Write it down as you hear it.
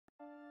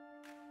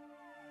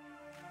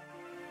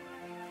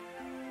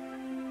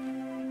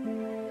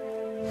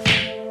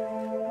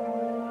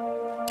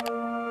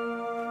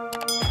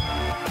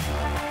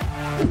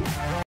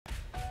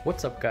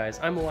What's up guys,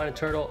 I'm Moana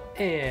Turtle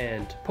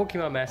and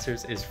Pokemon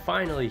Masters is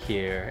finally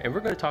here, and we're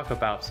going to talk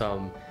about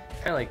some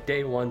kind of like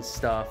day one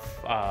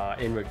stuff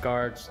in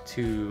regards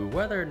to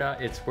whether or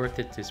not it's worth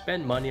it to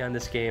spend money on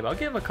this game. I'll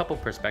give a couple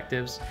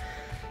perspectives,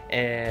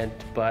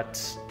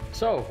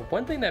 so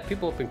one thing that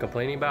people have been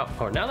complaining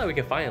about, now that we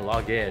can finally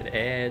log in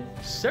and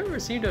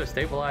servers seem to have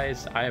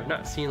stabilized. I have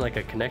not seen like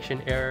a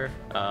connection error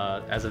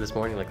as of this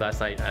morning. Like last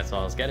night that's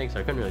all I was getting, so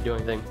I couldn't really do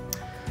anything.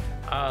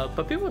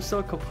 But people are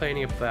still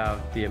complaining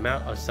about the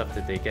amount of stuff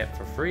that they get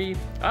for free.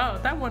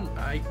 That one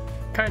I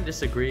kind of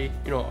disagree.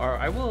 Or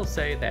I will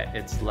say that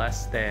it's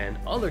less than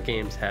other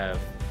games have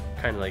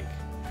kind of like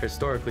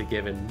historically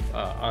given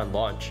on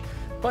launch,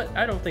 but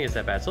I don't think it's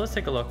that bad. So let's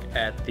take a look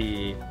at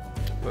the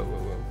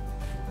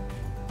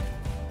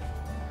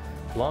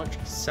launch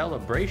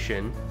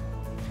celebration.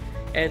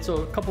 And so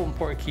a couple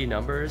important key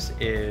numbers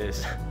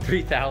is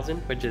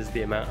 3,000, which is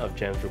the amount of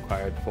gems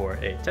required for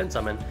a 10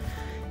 summon,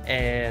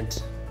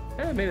 and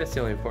maybe that's the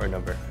only important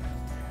number.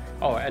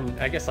 Oh, and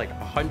I guess like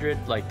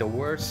 100, like the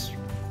worst,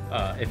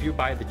 if you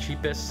buy the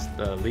cheapest,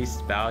 the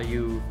least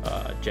value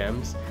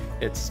gems,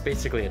 it's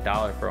basically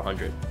 $1 for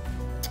 100.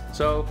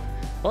 So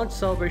launch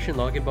celebration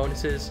login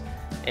bonuses,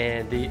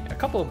 and a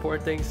couple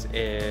important things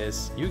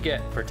is you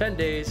get for 10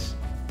 days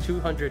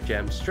 200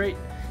 gems straight,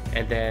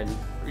 and then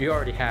you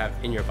already have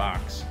in your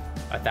box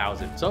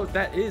 1,000, so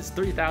that is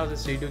 3,000.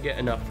 So you do get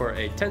enough for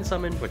a 10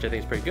 summon, which I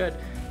think is pretty good.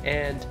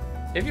 And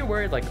if you're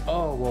worried like,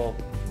 oh well,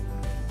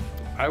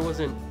 I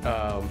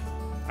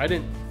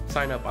didn't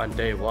sign up on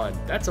day one,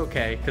 that's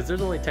okay, because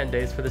there's only 10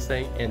 days for this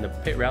thing, and the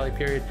pit rally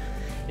period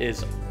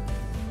is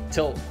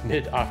till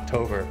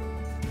mid-October,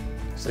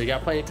 so you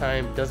got plenty of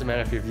time. Doesn't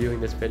matter if you're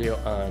viewing this video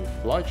on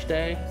launch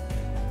day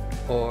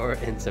or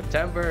in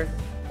September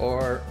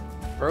or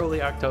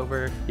early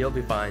October, you'll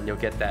be fine. You'll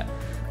get that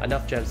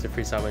enough gems to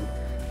free summon.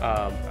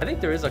 I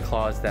think there is a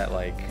clause that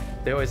like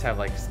they always have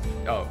like,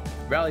 oh,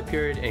 rally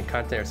period and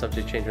content are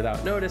subject to change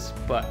without notice,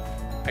 but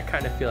I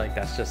kind of feel like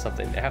that's just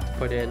something they have to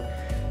put in.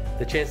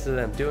 The chances of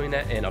them doing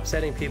that and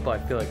upsetting people, I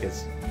feel like,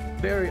 is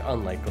very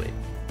unlikely.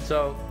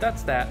 So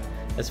that's that.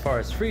 As far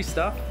as free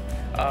stuff,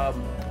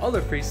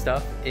 other free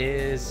stuff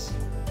is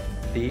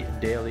the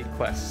daily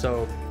quests.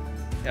 So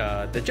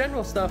the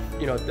general stuff,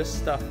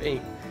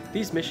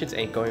 these missions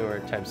ain't going anywhere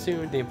anytime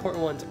soon. The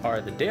important ones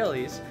are the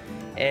dailies,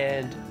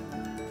 and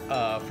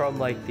from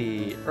like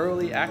the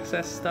early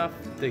access stuff,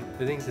 the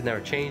things that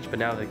never change, but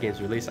now that the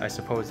game's released, I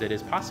suppose it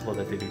is possible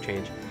that they do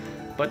change.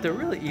 But they're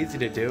really easy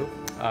to do.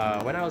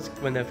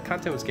 When the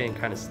content was getting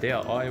kind of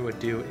stale, all I would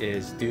do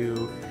is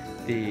do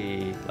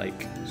the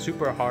like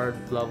super hard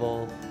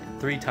level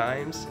 3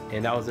 times,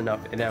 and that was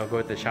enough. And then I would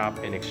go to the shop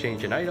and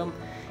exchange an item,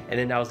 and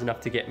then that was enough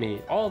to get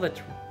me all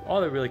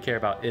I really care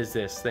about is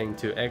this thing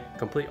to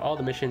complete all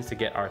the missions to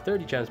get our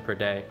 30 gems per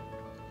day.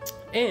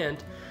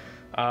 And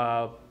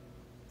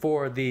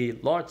for the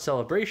launch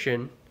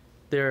celebration,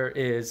 there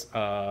is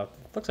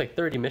looks like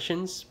 30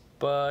 missions,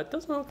 but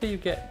doesn't look like you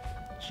get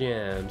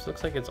gems.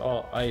 Looks like it's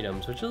all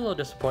items, which is a little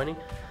disappointing,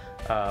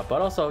 but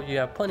also you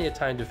have plenty of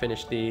time to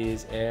finish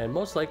these, and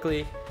most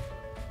likely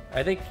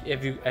I think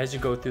as you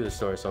go through the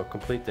store, so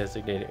complete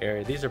designated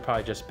area, these are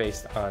probably just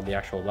based on the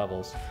actual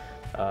levels.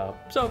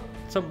 So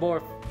some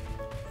more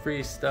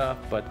free stuff,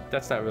 but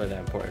that's not really that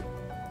important.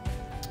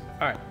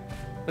 All right,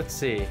 let's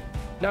see.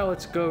 Now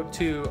let's go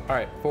to, all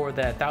right, for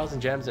that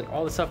 1,000 gems and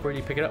all the stuff, where do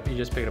you pick it up? You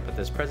just pick it up at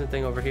this present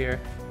thing over here.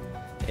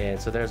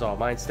 And so there's all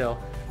mine still.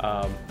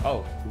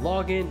 Oh,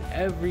 log in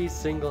every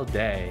single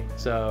day.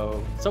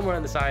 So somewhere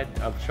on the side,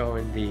 I'm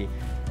showing the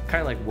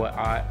kind of like what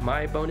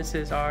my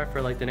bonuses are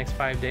for like the next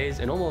 5 days.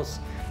 And almost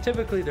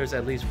typically there's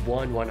at least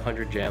one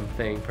 100 gem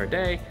thing per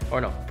day,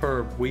 or no,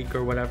 per week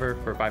or whatever,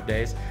 for 5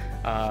 days.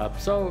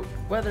 So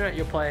whether or not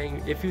you're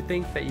playing, if you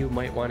think that you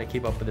might want to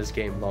keep up with this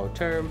game long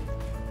term,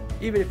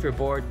 even if you're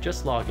bored,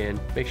 just log in.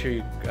 Make sure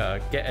you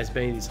get as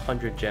many of these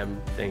 100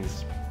 gem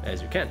things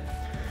as you can.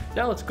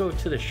 Now let's go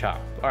to the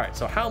shop. All right,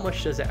 so how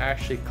much does it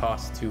actually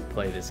cost to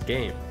play this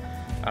game?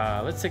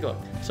 Let's take a look.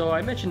 So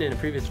I mentioned in a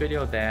previous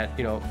video that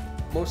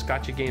most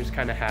gacha games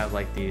kind of have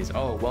like these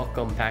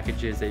welcome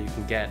packages that you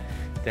can get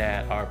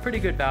that are pretty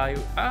good value.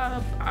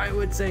 I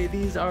would say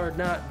these are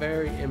not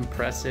very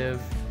impressive.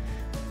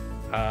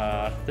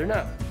 They're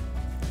not.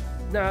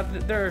 No,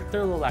 they're a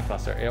little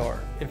lackluster. Or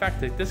in fact,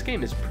 this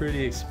game is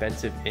pretty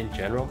expensive in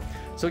general.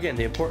 So again,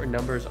 the important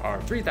numbers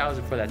are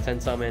 3,000 for that 10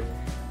 summon,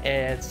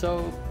 and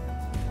so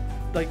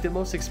like the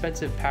most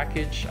expensive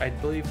package, I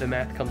believe the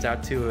math comes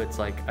out to, it's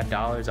like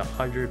 $1,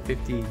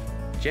 150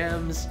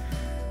 gems,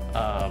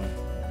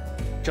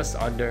 just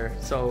under.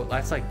 So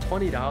that's like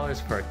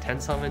 $20 for a 10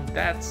 summon.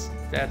 That's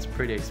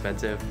pretty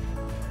expensive.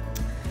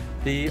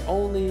 The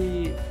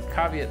only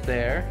caveat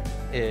there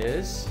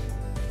is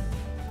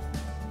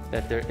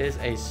that there is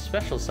a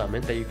special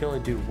summon that you can only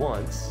do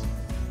once,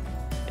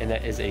 and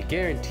that is a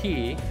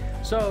guarantee.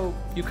 So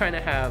you kind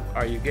of have,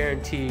 are you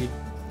guaranteed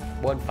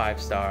 1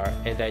 5-star,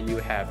 and then you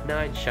have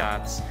 9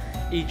 shots,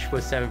 each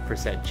with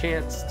 7%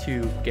 chance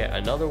to get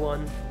another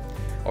one,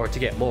 or to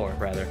get more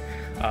rather.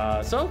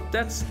 So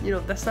that's,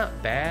 that's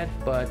not bad,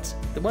 but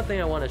the one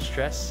thing I want to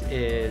stress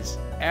is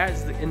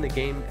in the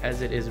game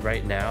as it is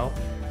right now,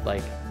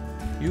 like,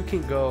 you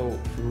can go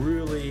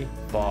really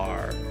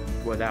far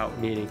without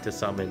needing to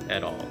summon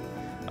at all.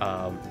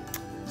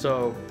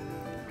 So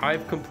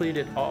I've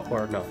completed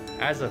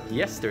as of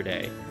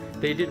yesterday,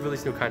 they did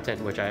release new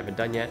content, which I haven't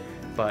done yet,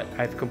 but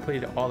I've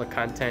completed all the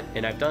content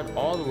and I've done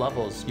all the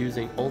levels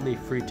using only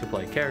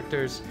free-to-play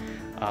characters.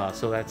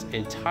 So that's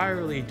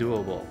entirely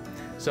doable.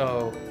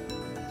 So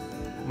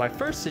my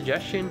first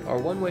suggestion, or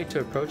one way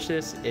to approach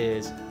this,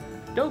 is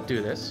don't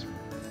do this.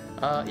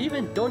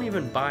 Don't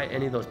even buy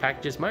any of those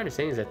packages. My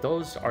understanding is that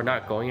those are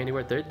not going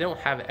anywhere. They don't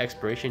have an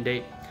expiration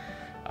date.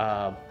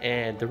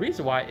 And the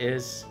reason why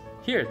is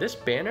here, this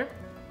banner,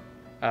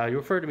 you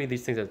refer to me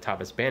these things at the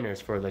top as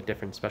banners for like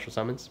different special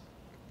summons.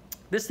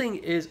 This thing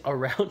is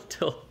around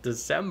till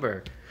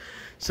December.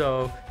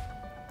 So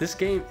this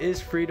game is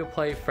free to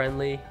play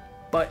friendly,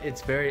 but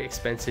it's very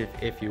expensive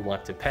if you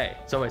want to pay.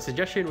 So my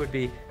suggestion would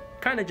be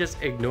kind of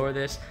just ignore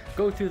this,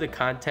 go through the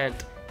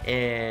content,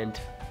 and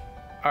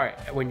all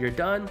right, when you're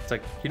done, it's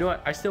like, you know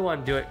what, I still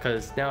want to do it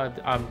because now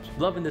I'm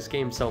loving this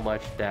game so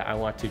much that I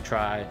want to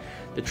try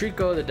the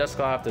Trico, the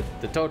Dusclops,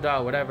 the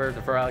Toaddoll, whatever,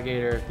 the Fur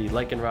Alligator, the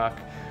Lycanroc,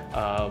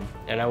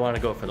 and I want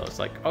to go for those.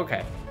 Like,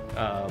 okay,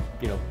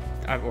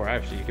 or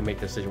actually you can make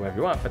the decision whatever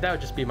you want, but that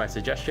would just be my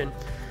suggestion.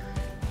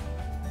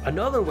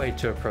 Another way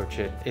to approach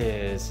it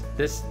is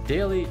this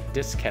daily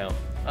discount.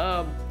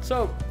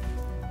 So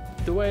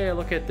the way I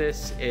look at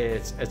this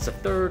is it's a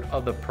third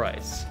of the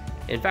price.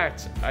 In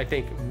fact, I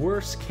think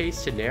worst case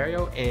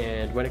scenario,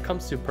 and when it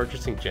comes to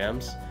purchasing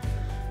gems,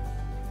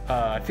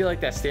 I feel like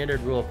that standard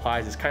rule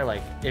applies. It's kind of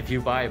like if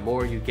you buy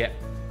more, you get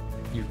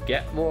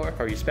more,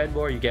 or you spend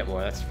more, you get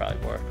more. That's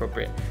probably more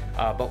appropriate.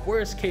 But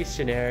worst case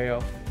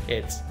scenario,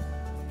 it's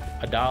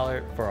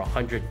 $1 for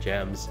 100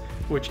 gems,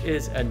 which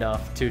is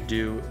enough to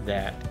do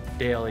that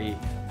daily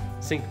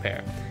sync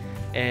pair.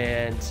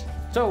 And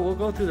so we'll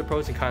go through the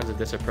pros and cons of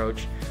this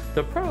approach.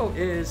 The pro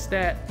is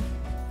that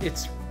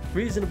it's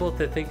reasonable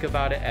to think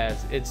about it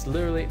as it's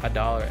literally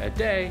 $1 a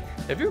day.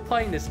 If you're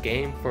playing this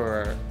game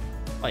for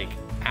like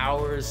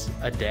hours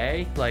a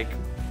day, like,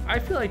 I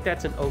feel like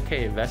that's an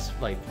okay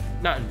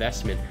not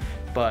investment,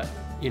 but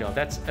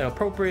that's an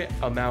appropriate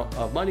amount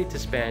of money to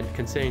spend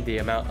considering the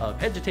amount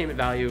of entertainment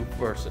value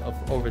versus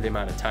over the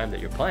amount of time that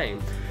you're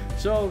playing.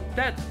 So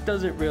that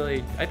doesn't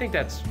really, I think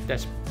that's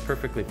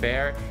perfectly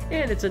fair,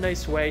 and it's a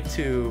nice way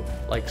to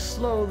like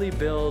slowly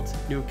build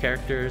new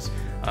characters.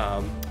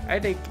 I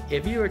think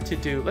if you were to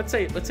do, let's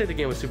say the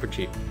game was super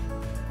cheap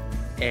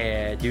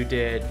and you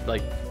did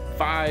like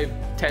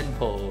 5-10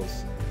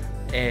 pulls,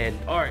 and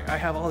all right, I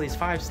have all these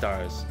 5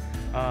 stars.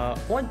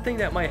 One thing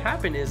that might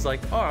happen is like,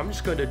 oh, I'm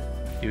just going to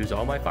use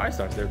all my 5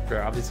 stars.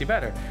 They're obviously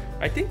better.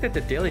 I think that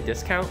the daily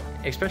discount,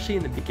 especially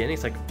in the beginning,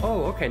 it's like,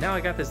 oh, okay, now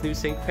I got this new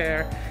sync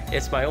pair.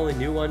 It's my only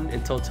new one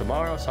until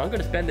tomorrow, so I'm going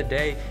to spend the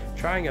day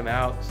trying him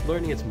out,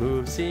 learning his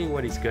moves, seeing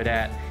what he's good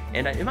at.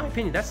 And in my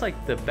opinion, that's like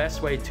the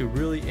best way to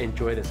really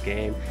enjoy this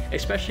game,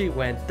 especially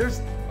when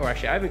I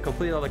haven't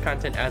completed all the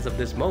content as of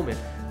this moment,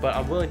 but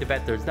I'm willing to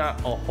bet there's not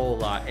a whole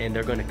lot, and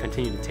they're going to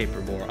continue to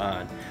taper more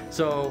on.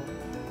 So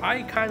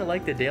I kind of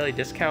like the daily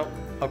discount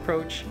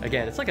approach.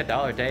 Again, it's like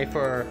 $1 a day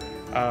for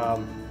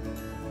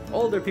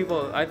older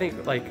people. I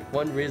think like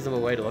one reasonable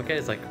way to look at it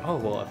is like, oh,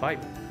 well, if I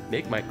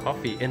make my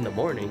coffee in the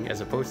morning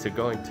as opposed to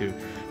going to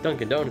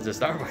Dunkin' Donuts or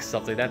Starbucks,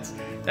 something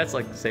that's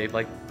like save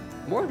like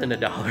more than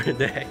 $1 a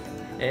day,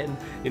 and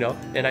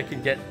and I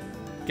can get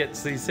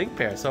these sync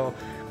pairs. So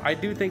I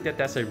do think that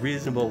that's a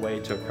reasonable way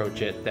to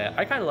approach it that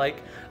I kind of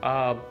like.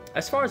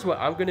 As far as what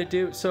I'm gonna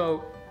do,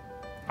 so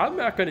I'm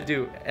not gonna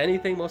do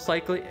anything most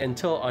likely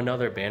until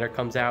another banner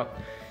comes out.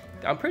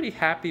 I'm pretty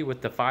happy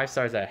with the 5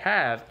 stars I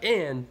have,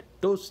 and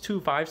those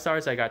 2 5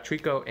 stars I got,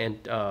 Trico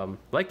and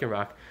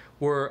Lycanroc,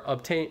 were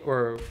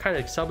kind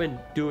of summoned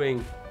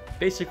doing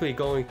basically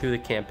going through the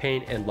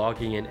campaign and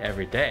logging in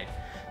every day.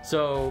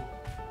 So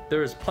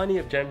there's plenty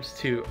of gems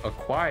to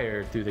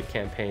acquire through the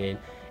campaign,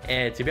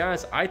 and to be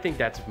honest, I think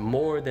that's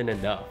more than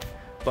enough.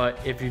 But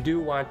if you do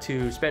want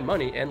to spend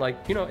money, and like,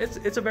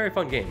 it's a very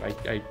fun game,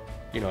 I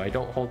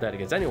don't hold that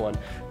against anyone,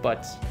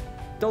 but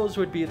those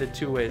would be the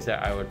 2 ways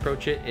that I would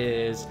approach it,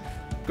 is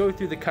go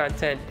through the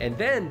content and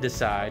then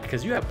decide,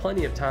 because you have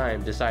plenty of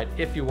time, decide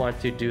if you want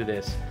to do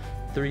this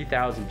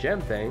 3,000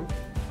 gem thing.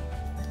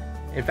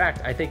 In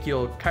fact, I think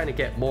you'll kind of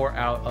get more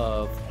out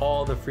of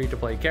all the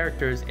free-to-play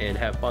characters and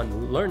have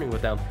fun learning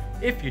with them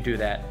if you do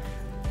that.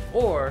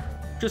 Or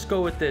just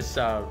go with this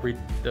the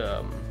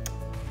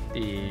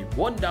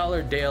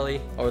 $1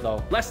 daily, or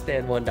the less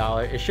than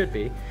 $1 it should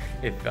be,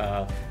 if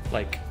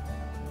like,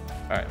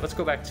 all right, let's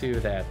go back to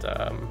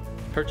that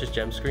purchase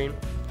gem screen.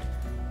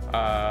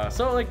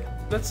 So like,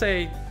 let's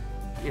say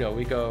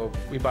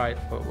we buy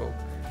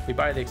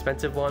the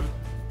expensive one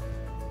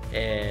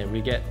and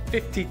we get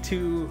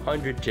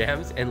 5,200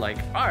 gems, and like,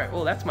 all right,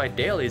 well, that's my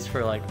dailies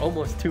for like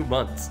almost 2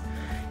 months,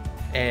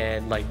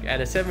 and like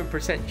at a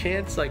 7%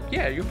 chance, like,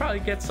 yeah, you'll probably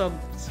get some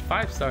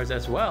 5 stars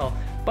as well.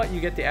 but you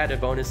get the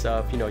added bonus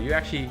of, you know, you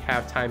actually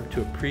have time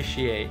to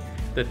appreciate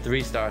the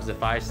 3 stars, the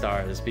 5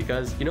 stars,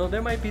 because, you know,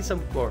 there might be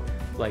some, or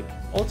like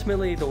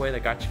ultimately the way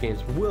that gacha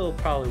games will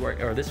probably work,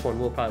 or this one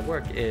will probably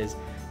work, is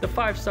the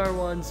 5-star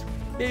ones,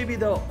 maybe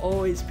they'll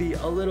always be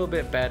a little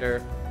bit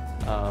better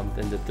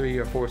than the 3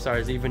 or 4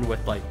 stars, even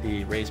with like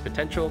the raised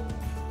potential.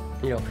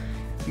 You know,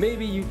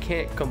 maybe you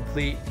can't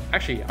complete,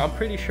 actually I'm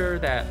pretty sure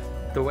that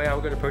the way I'm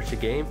going to approach the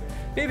game,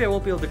 maybe I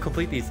won't be able to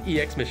complete these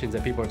EX missions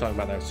that people are talking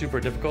about that are super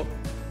difficult,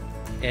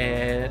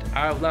 and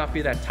I'll not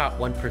be that top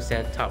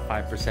 1%, top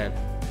 5%,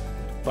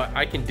 but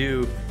I can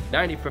do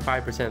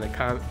 95% of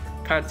the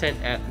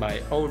content at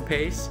my own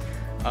pace,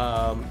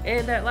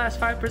 and that last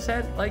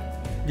 5%, like,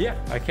 yeah,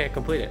 I can't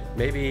complete it.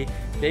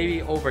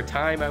 Maybe over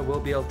time I will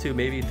be able to,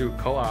 maybe through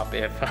co-op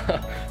if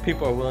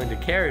people are willing to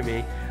carry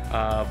me,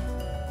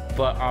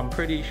 but I'm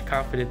pretty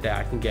confident that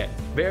I can get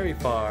very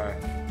far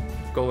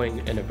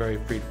going in a very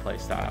free-to-play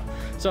style.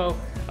 So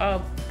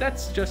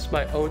that's just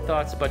my own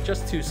thoughts, but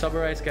just to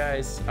summarize,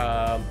 guys,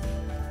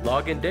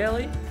 log in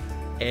daily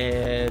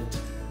and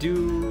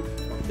do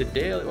the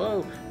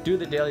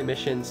daily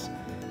missions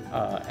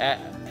at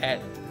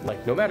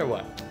like no matter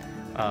what.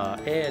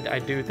 And I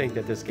do think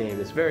that this game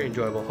is very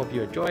enjoyable. Hope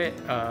you enjoy it.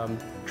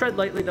 Tread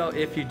lightly though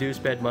if you do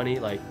spend money.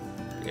 Like,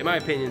 in my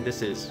opinion,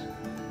 this is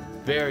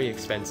very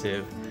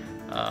expensive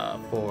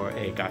for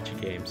a gacha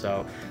game.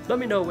 So let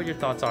me know what your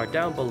thoughts are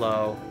down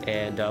below,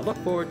 and look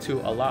forward to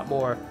a lot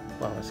more,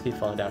 well, let's keep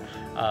falling down,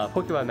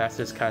 Pokemon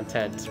Masters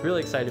content.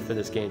 Really excited for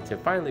this game to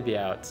finally be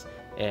out.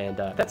 And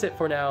that's it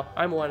for now.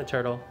 I'm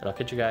Turtle, and I'll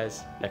catch you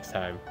guys next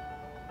time.